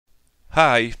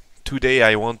Hi, today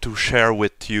I want to share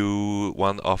with you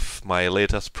one of my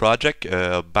latest project,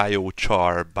 a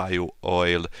biochar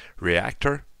bio-oil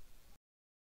reactor.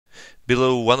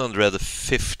 Below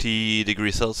 150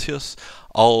 degrees Celsius,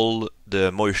 all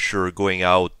the moisture going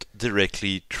out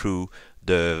directly through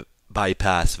the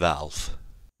bypass valve.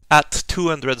 At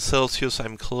 200 Celsius,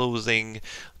 I'm closing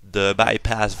the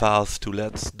bypass valve to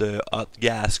let the hot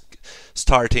gas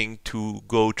starting to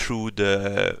go through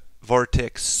the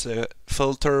vortex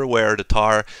filter where the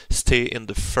tar stay in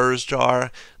the first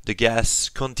jar, the gas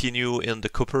continue in the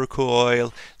copper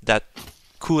coil that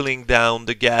cooling down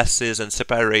the gases and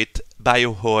separate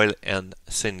bio-oil and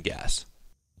syngas.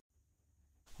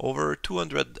 Over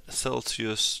 200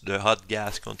 Celsius, the hot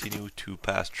gas continue to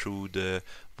pass through the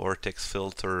vortex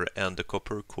filter and the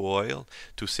copper coil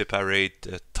to separate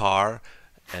tar,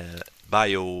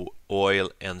 bio-oil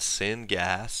and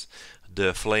syngas.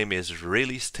 The flame is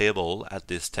really stable at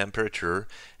this temperature,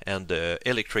 and the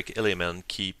electric element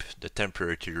keep the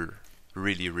temperature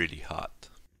really hot.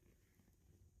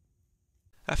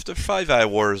 After 5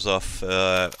 hours of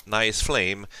nice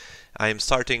flame, I'm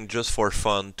starting just for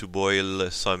fun to boil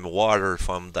some water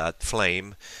from that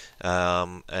flame,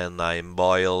 and I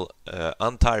boil an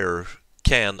entire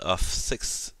can of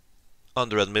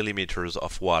 600 millimeters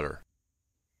of water.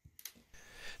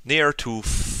 Near to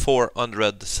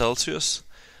 400 Celsius,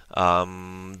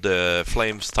 the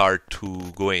flames start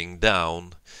to going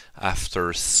down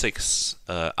after 6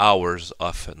 hours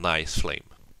of a nice flame.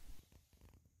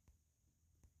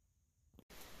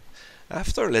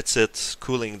 After let's it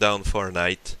cooling down for a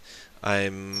night,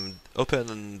 I'm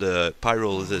opening the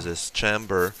pyrolysis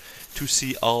chamber to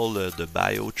see all the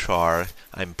biochar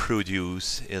I'm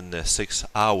produce in 6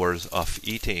 hours of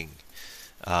heating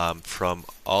from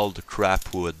all the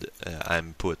crap wood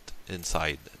I'm put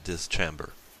inside this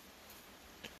chamber.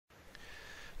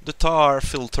 The tar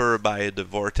filtered by the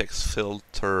vortex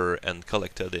filter and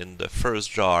collected in the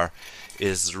first jar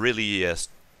is really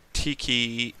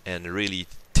sticky and really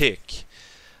thick,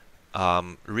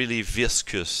 really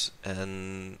viscous,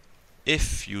 and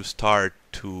if you start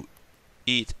to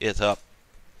heat it up,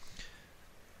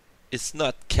 it's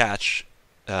not catch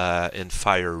in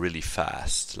fire really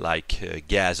fast like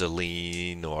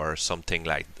gasoline or something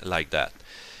like that.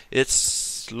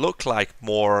 It's look like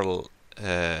more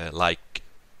like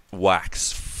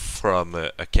wax from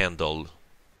a candle.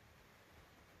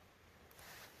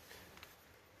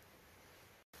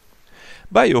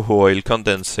 Bio-oil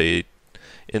condensate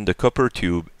in the copper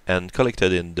tube and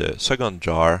collected in the second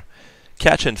jar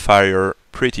catch in fire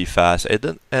pretty fast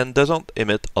and doesn't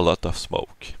emit a lot of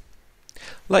smoke.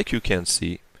 Like you can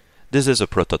see, this is a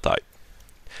prototype.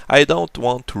 I don't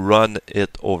want to run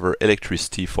it over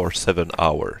electricity for 7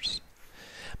 hours.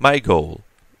 My goal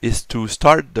is to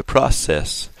start the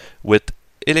process with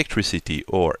electricity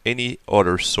or any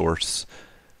other source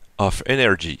of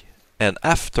energy, and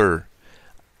after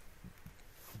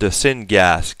the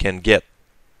syngas can get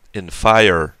in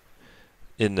fire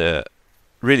in a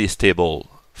really stable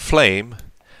flame,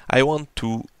 I want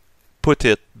to put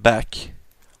it back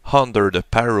under the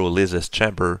pyrolysis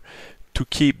chamber to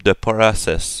keep the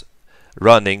process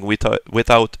running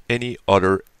without any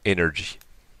other energy.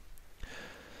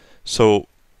 So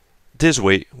this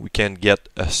way we can get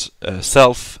a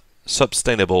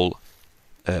self-sustainable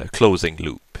closing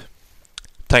loop.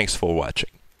 Thanks for watching.